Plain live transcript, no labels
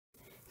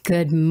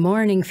Good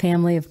morning,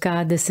 family of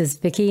God. This is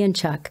Vicky and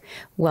Chuck.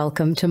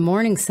 Welcome to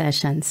Morning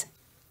Sessions.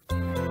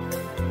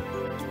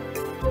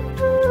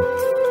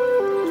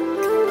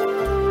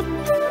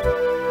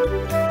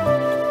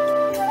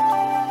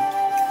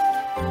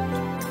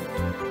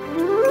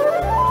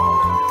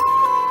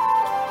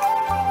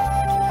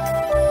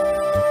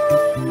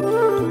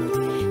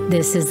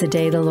 This is the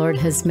day the Lord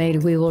has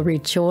made. We will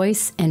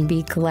rejoice and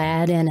be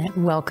glad in it.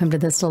 Welcome to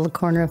this little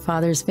corner of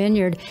Father's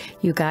Vineyard.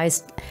 You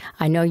guys,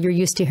 I know you're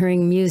used to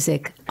hearing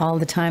music all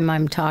the time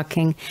I'm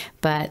talking,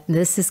 but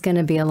this is going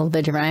to be a little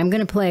bit different. I'm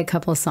going to play a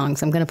couple of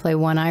songs. I'm going to play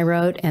one I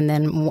wrote, and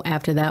then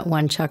after that,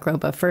 one Chuck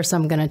wrote. But first,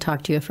 I'm going to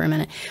talk to you for a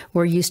minute.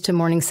 We're used to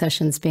morning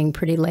sessions being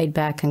pretty laid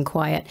back and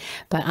quiet,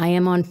 but I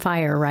am on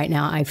fire right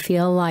now. I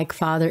feel like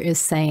Father is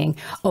saying,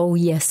 oh,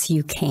 yes,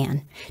 you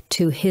can,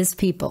 to his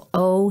people.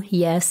 Oh,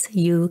 yes,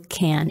 you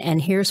can.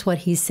 And here's what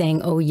he's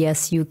saying, oh,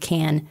 yes, you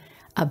can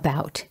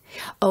about.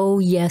 Oh,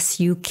 yes,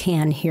 you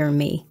can hear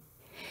me.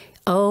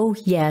 Oh,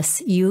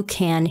 yes, you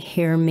can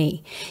hear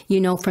me. You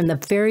know, from the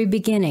very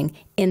beginning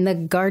in the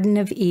Garden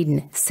of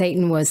Eden,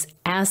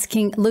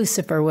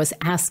 Lucifer was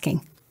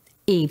asking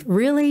Eve,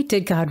 really?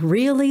 Did God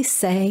really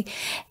say?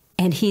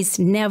 And he's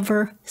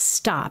never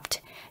stopped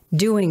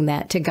doing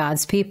that to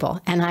God's people.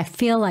 And I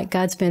feel like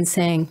God's been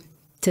saying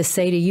to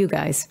say to you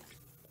guys,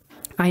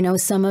 I know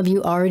some of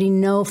you already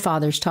know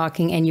Father's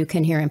talking and you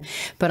can hear him,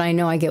 but I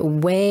know I get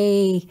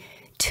way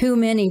too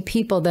many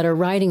people that are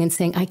writing and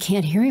saying, I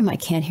can't hear him, I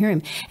can't hear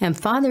him. And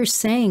Father's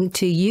saying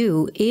to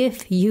you,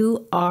 if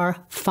you are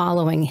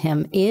following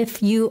him,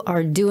 if you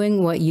are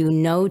doing what you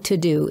know to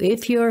do,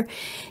 if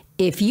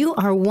you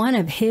are one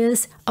of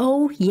his,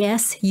 oh,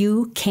 yes,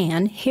 you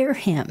can hear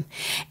him.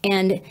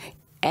 And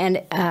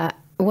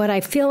what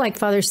I feel like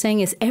Father's saying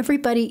is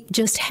everybody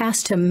just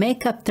has to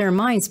make up their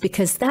minds,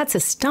 because that's a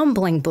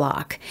stumbling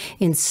block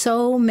in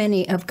so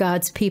many of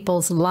God's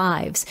people's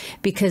lives,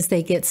 because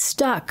they get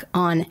stuck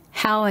on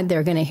how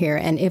they're going to hear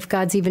and if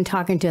God's even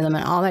talking to them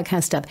and all that kind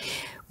of stuff.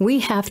 We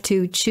have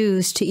to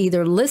choose to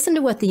either listen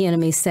to what the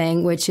enemy's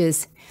saying, which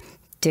is,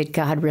 did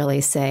God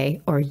really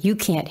say? Or you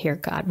can't hear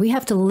God. We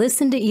have to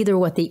listen to either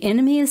what the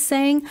enemy is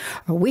saying,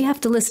 or we have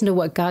to listen to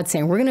what God's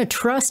saying. We're going to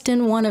trust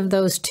in one of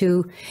those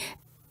two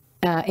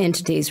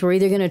entities. We're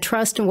either going to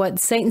trust in what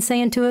Satan's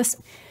saying to us,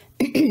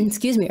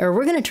 excuse me, or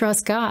we're going to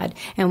trust God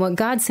and what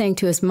God's saying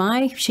to us.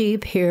 My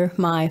sheep hear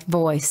my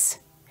voice.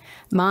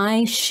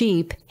 My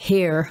sheep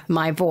hear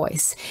my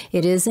voice.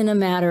 It isn't a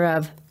matter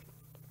of,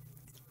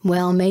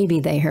 well,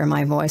 maybe they hear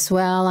my voice.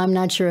 Well, I'm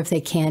not sure if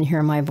they can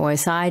hear my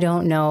voice. I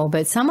don't know,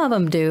 but some of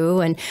them do,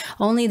 and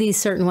only these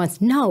certain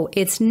ones. No,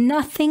 it's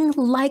nothing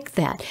like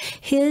that.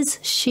 His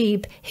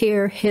sheep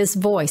hear his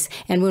voice.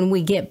 And when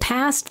we get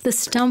past the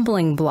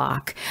stumbling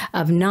block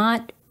of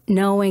not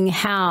knowing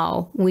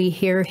how we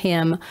hear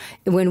him,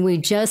 when we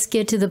just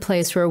get to the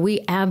place where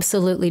we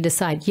absolutely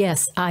decide,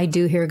 yes, I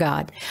do hear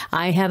God.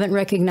 I haven't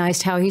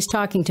recognized how he's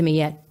talking to me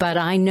yet, but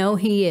I know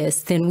he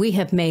is. Then we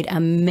have made a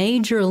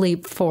major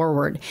leap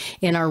forward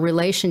in our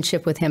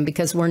relationship with him,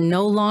 because we're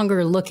no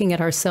longer looking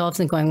at ourselves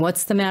and going,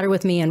 what's the matter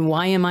with me and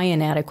why am I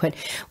inadequate?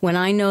 When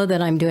I know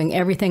that I'm doing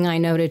everything I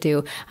know to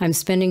do, I'm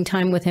spending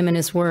time with him in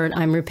his word,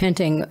 I'm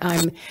repenting,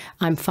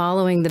 I'm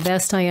following the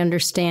best I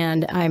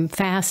understand, I'm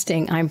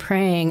fasting, I'm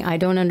praying, I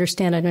don't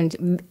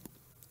understand,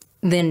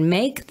 then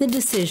make the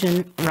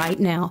decision right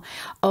now.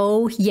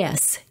 Oh,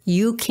 yes,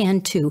 you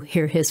can too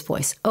hear his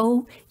voice.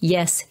 Oh,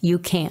 yes, you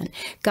can.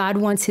 God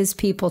wants his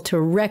people to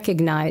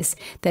recognize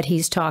that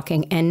he's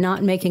talking and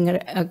not make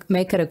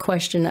it a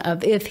question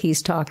of if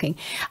he's talking.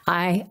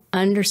 I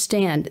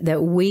understand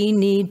that we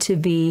need to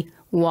be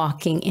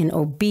walking in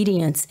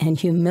obedience and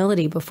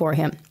humility before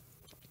him.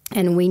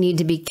 And we need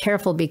to be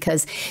careful,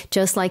 because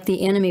just like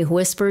the enemy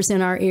whispers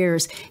in our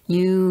ears,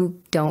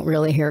 you don't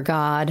really hear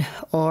God,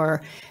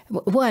 or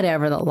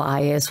whatever the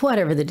lie is,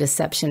 whatever the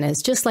deception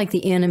is, just like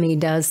the enemy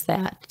does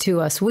that to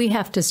us, we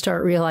have to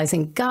start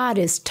realizing God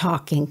is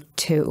talking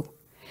too.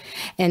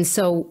 And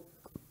so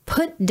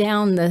put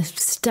down the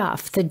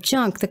stuff, the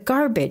junk, the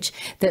garbage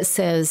that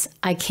says,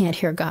 I can't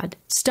hear God.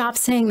 Stop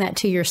saying that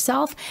to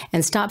yourself,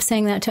 and stop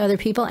saying that to other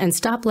people, and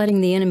stop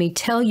letting the enemy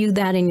tell you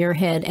that in your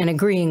head and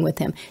agreeing with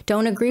him.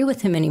 Don't agree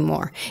with him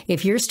anymore.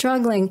 If you're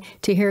struggling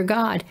to hear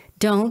God,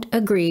 don't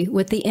agree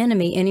with the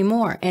enemy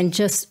anymore, and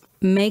just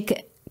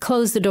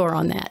close the door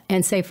on that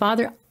and say,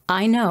 Father,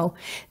 I know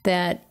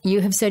that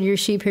you have said your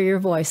sheep hear your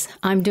voice.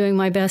 I'm doing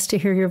my best to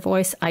hear your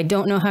voice. I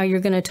don't know how you're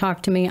going to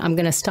talk to me. I'm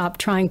going to stop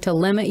trying to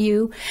limit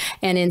you.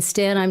 And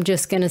instead, I'm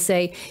just going to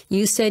say,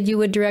 you said you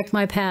would direct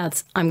my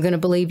paths. I'm going to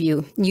believe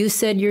you. You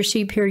said your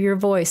sheep hear your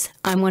voice.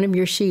 I'm one of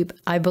your sheep.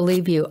 I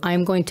believe you.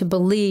 I'm going to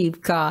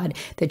believe, God,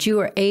 that you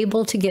are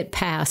able to get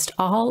past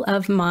all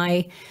of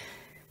my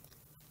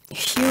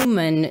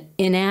human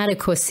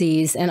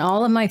inadequacies and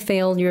all of my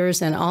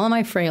failures and all of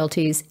my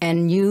frailties,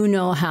 and you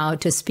know how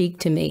to speak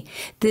to me.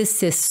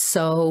 This is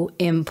so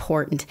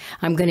important.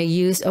 I'm going to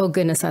use, oh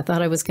goodness, I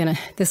thought I was going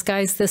to,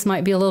 this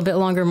might be a little bit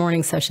longer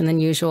morning session than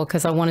usual,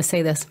 because I want to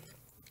say this.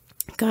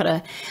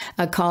 got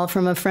a call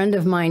from a friend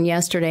of mine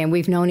yesterday, and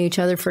we've known each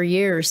other for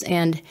years.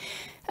 And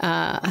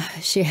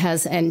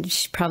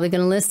she's probably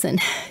going to listen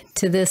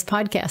to this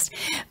podcast,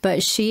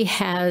 but she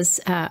has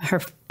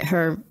her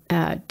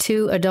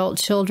two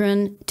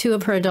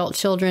of her adult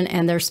children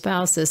and their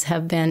spouses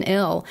have been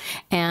ill,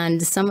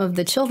 and some of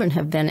the children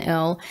have been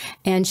ill,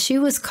 and she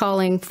was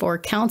calling for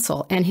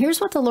counsel. And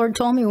here's what the Lord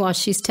told me while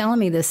she's telling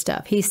me this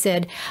stuff. He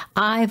said,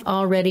 I've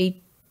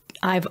already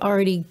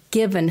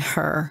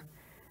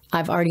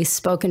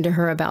spoken to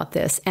her about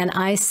this. And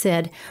I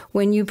said,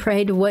 when you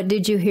prayed, what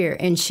did you hear?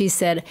 And she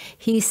said,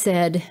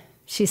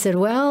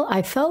 well,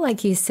 I felt like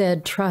he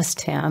said,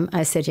 trust him.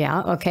 I said,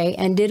 yeah, okay.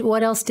 And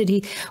what was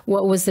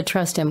the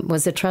trust him?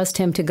 Was the trust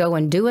him to go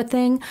and do a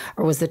thing?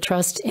 Or was the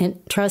trust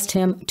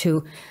him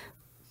to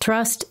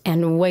trust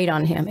and wait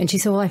on him? And she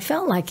said, well, I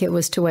felt like it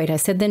was to wait. I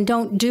said, then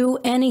don't do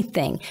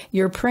anything.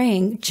 You're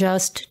praying,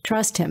 just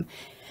trust him.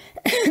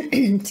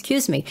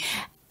 Excuse me.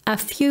 A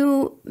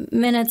few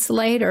minutes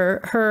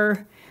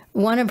later,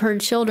 one of her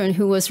children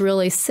who was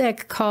really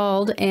sick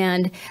called,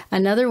 and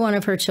another one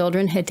of her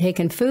children had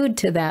taken food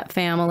to that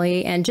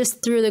family. And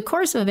just through the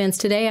course of events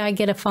today, I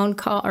get a phone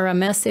call or a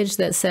message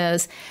that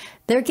says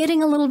they're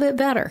getting a little bit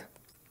better.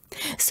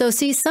 So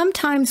see,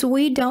 sometimes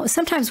we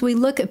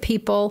look at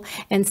people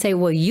and say,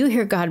 well, you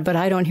hear God, but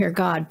I don't hear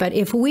God. But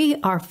if we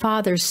are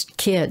Father's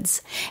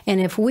kids, and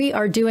if we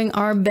are doing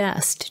our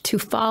best to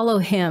follow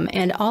him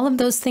and all of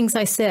those things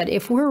I said,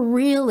 if we're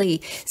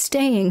really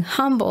staying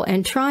humble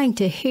and trying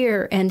to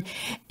hear and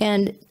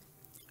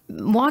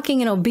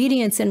walking in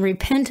obedience and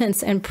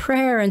repentance and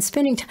prayer and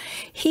spending time,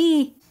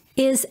 he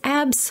is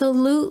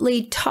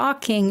absolutely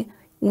talking.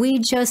 We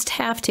just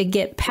have to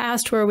get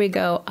past where we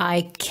go,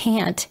 I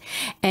can't,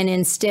 and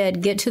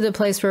instead get to the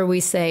place where we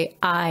say,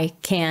 I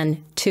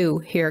can too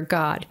hear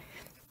God.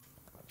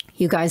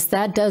 You guys,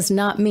 that does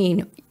not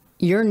mean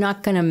you're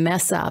not going to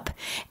mess up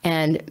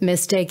and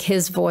mistake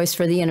his voice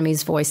for the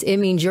enemy's voice. It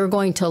means you're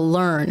going to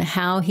learn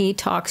how he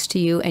talks to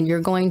you, and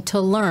you're going to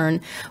learn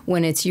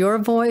when it's your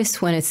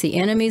voice, when it's the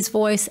enemy's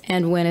voice,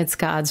 and when it's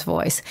God's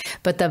voice.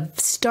 But the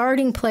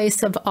starting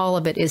place of all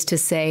of it is to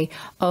say,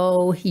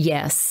 oh,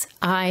 yes,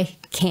 I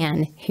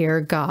can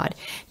hear God.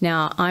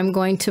 Now, I'm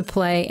going to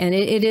play, and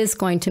it is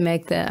going to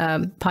make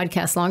the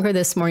podcast longer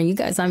this morning. You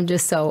guys,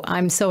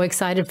 I'm so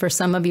excited for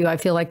some of you. I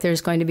feel like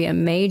there's going to be a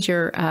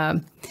major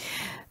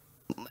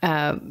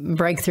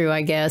breakthrough,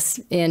 I guess,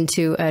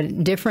 into a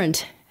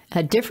different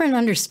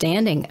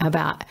understanding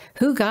about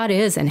who God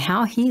is and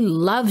how he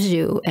loves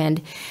you. And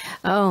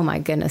oh my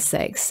goodness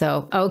sakes.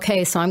 So I'm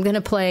going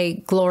to play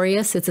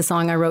Glorious. It's a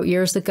song I wrote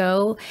years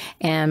ago,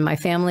 and my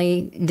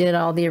family did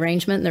all the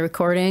arrangement and the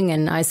recording,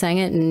 and I sang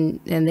it,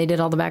 and they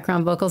did all the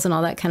background vocals and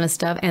all that kind of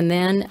stuff. And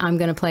then I'm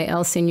going to play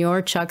El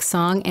Señor, Chuck's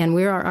song, and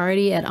we are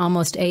already at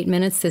almost 8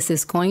 minutes. This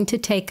is going to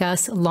take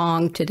us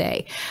long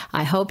today.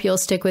 I hope you'll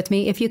stick with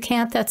me. If you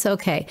can't, that's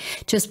okay.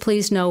 Just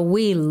please know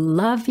we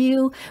love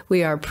you.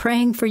 We are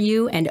praying for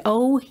you, and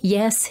oh,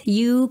 yes,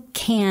 you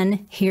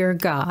can hear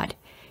God.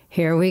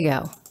 Here we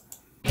go.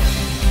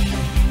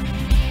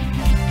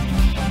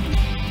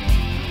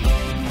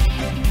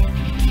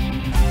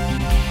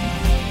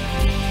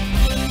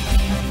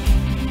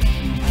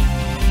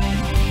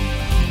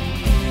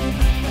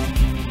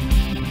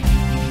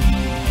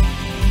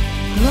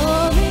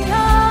 Glorious,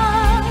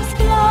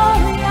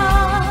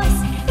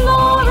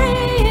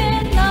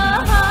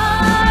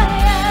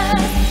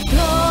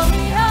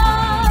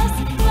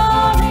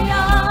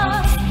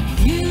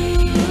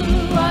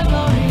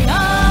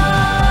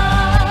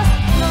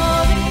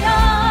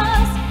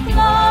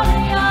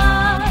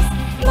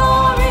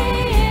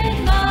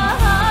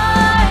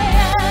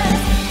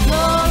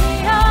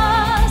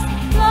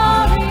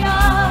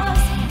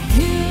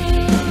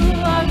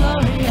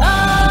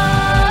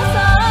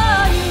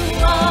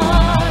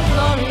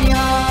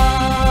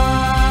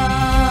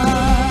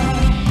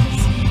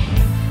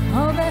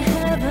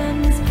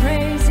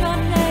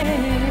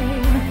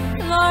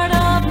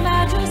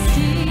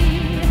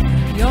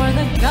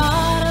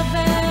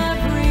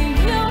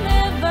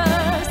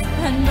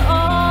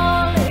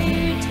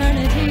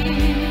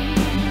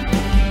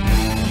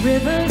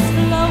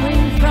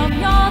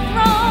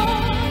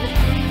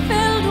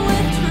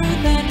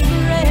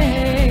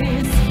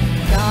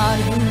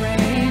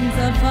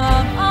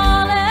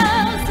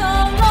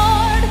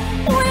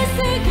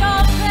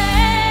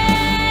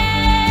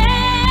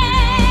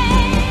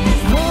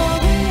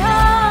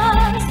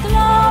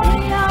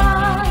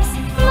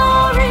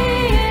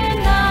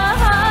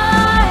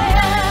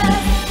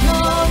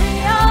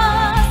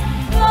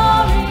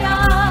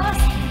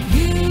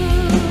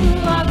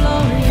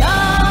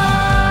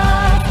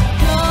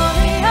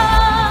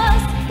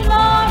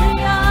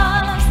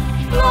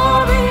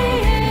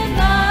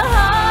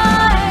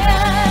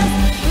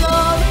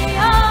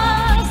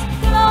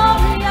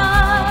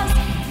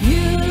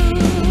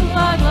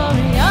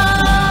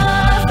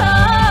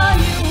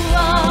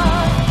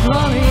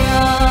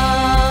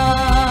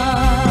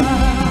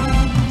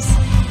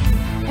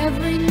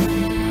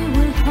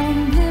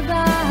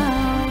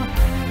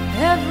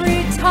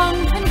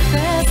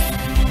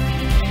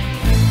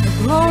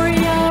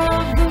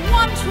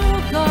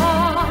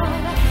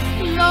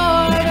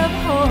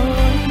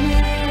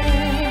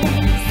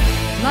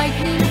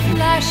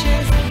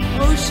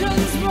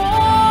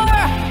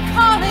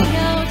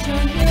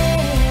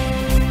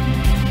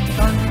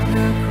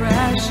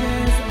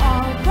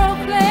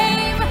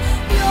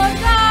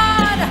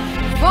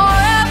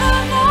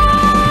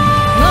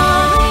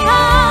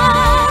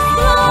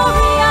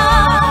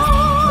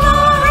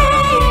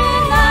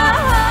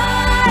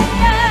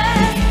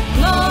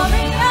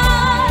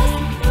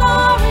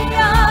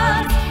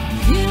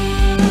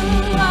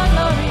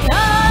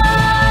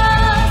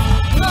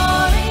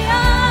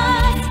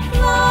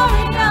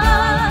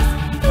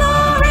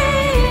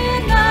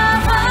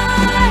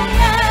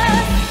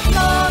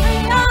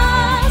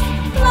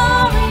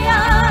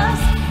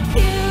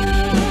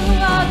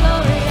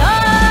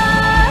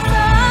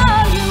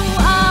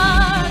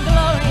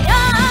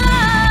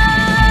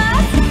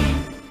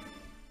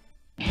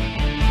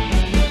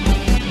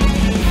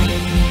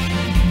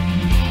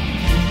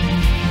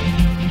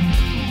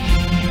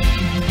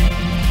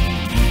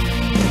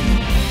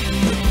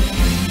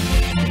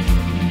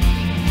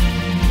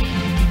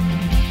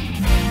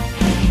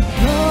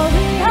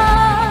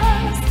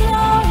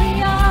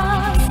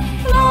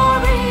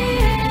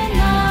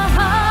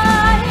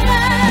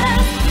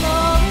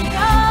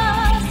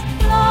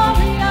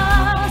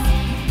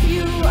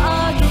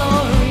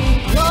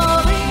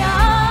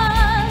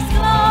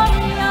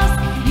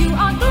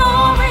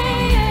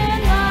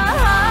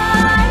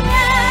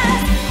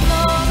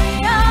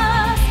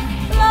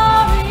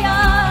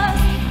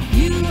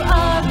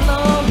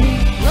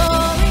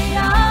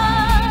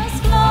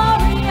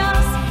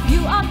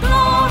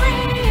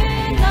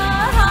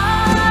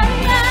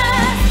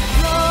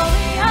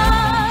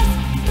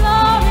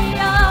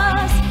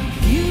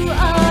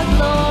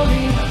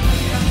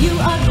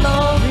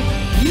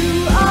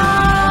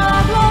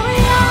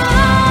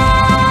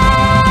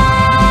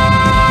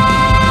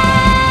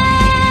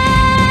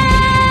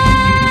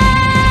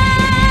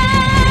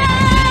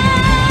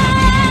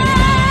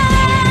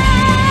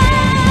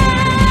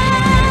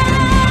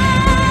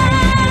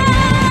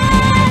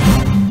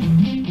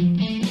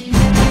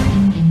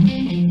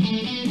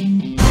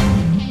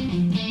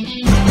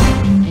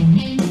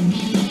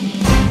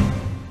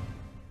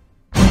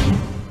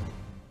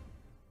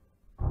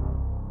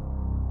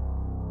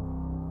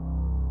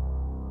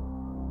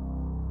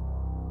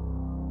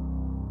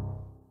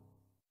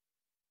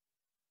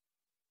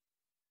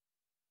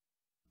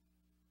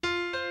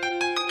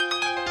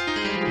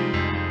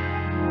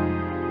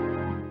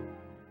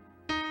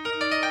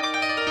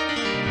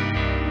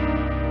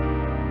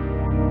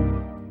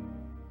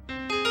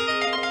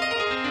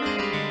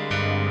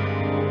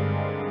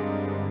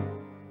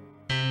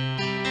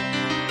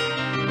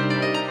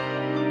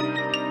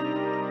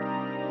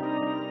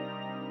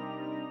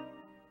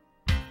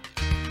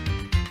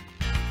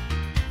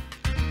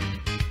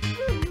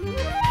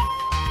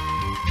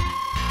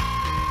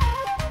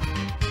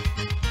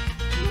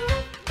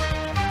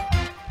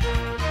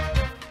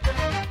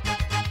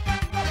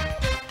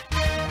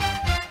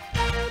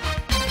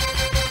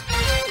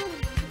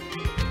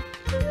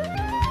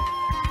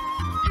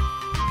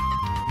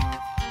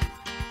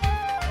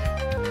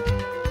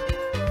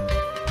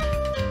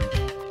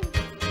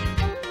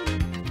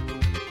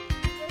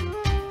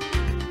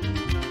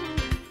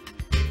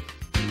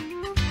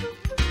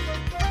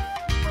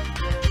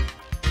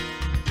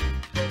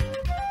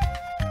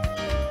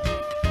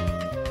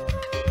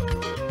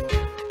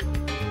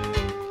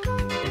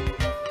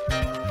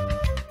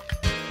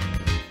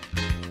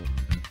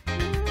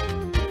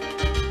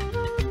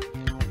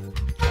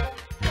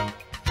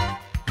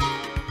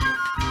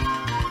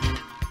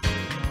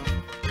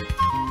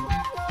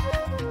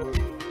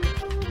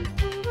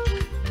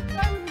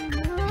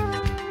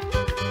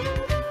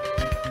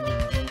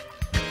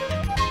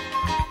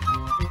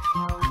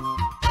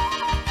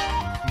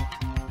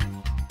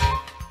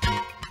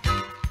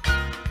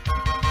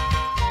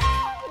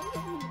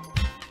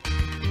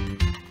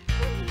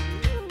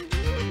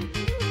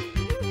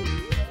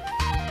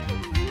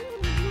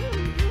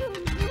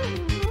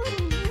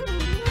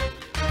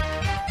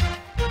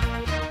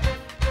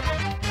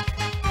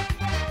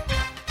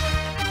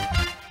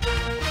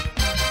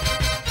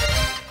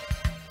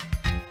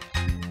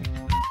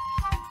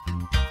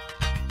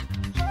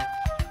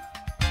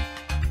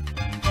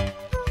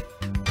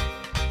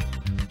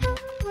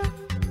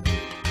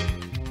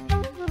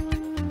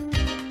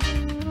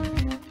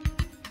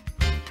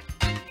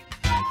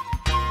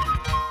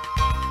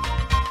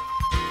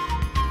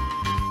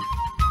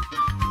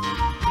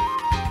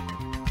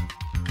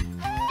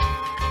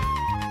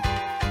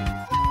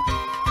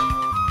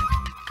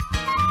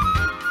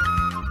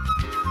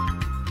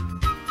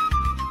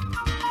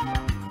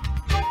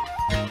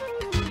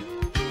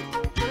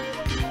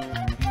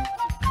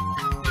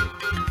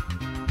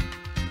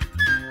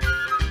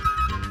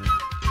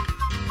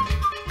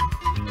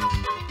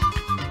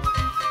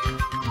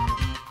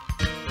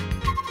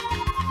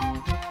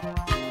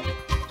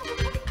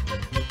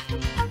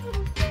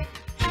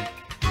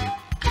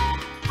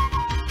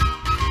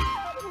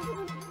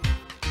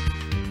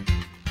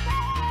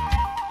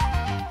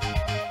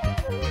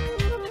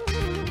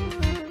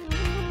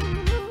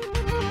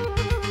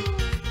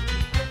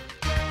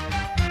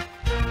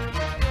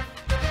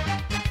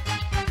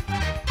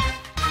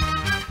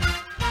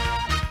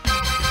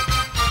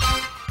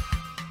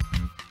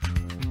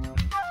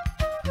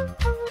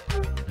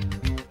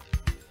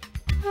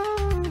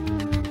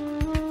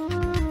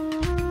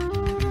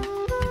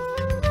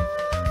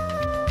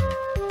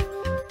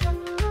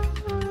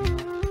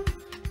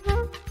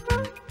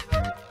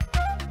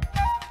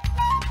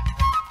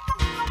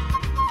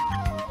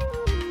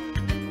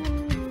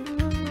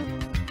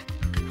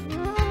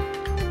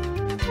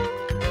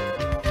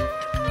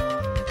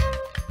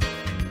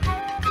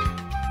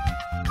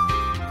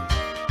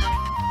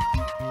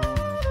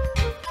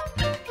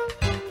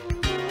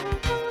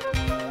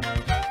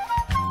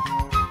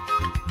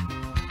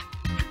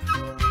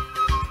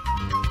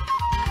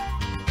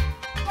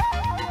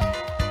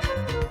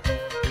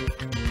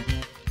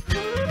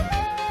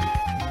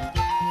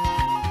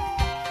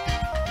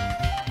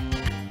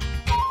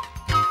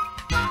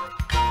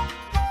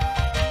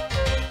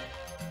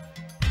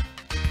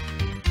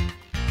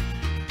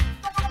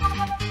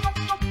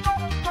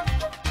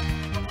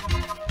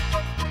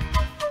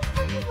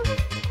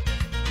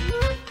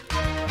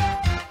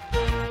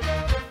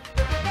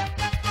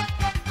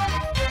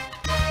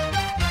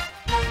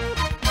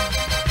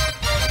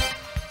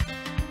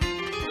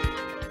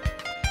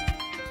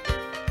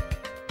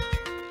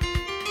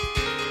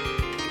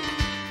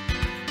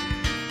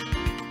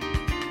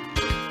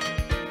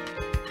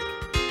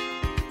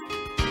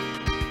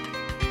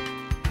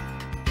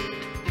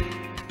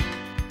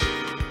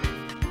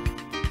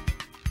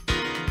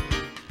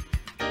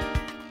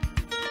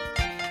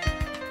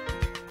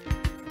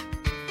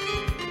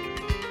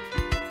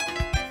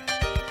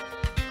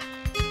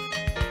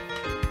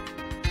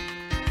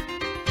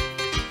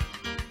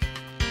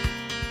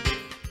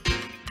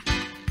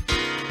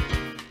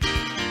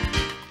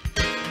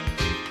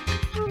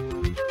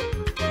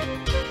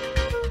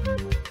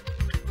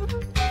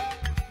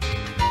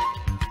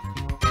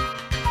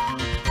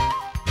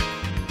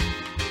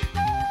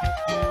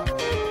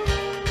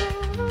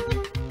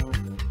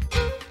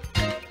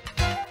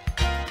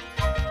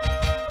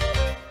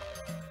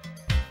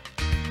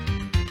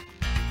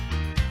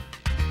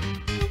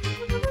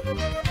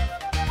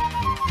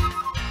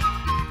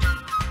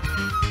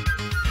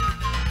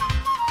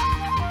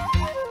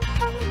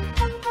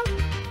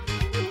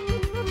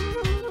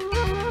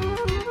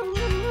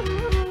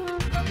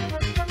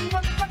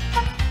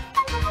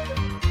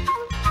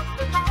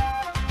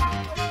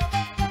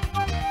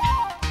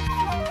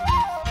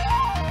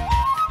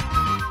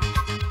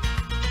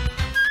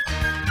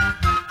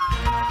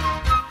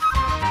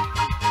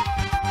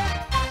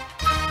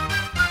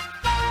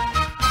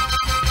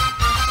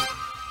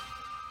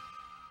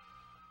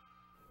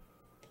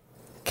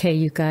 Okay,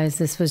 you guys,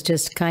 this was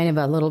just kind of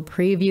a little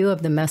preview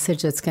of the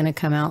message that's going to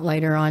come out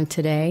later on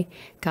today.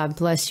 God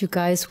bless you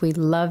guys. We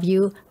love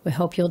you. We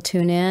hope you'll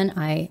tune in.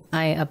 I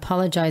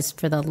apologize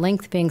for the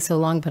length being so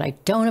long, but I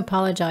don't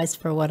apologize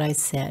for what I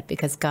said,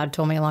 because God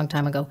told me a long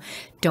time ago,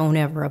 don't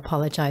ever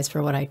apologize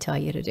for what I tell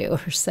you to do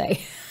or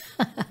say.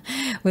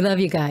 We love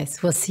you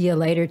guys. We'll see you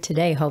later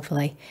today,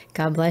 hopefully.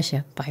 God bless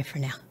you. Bye for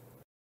now.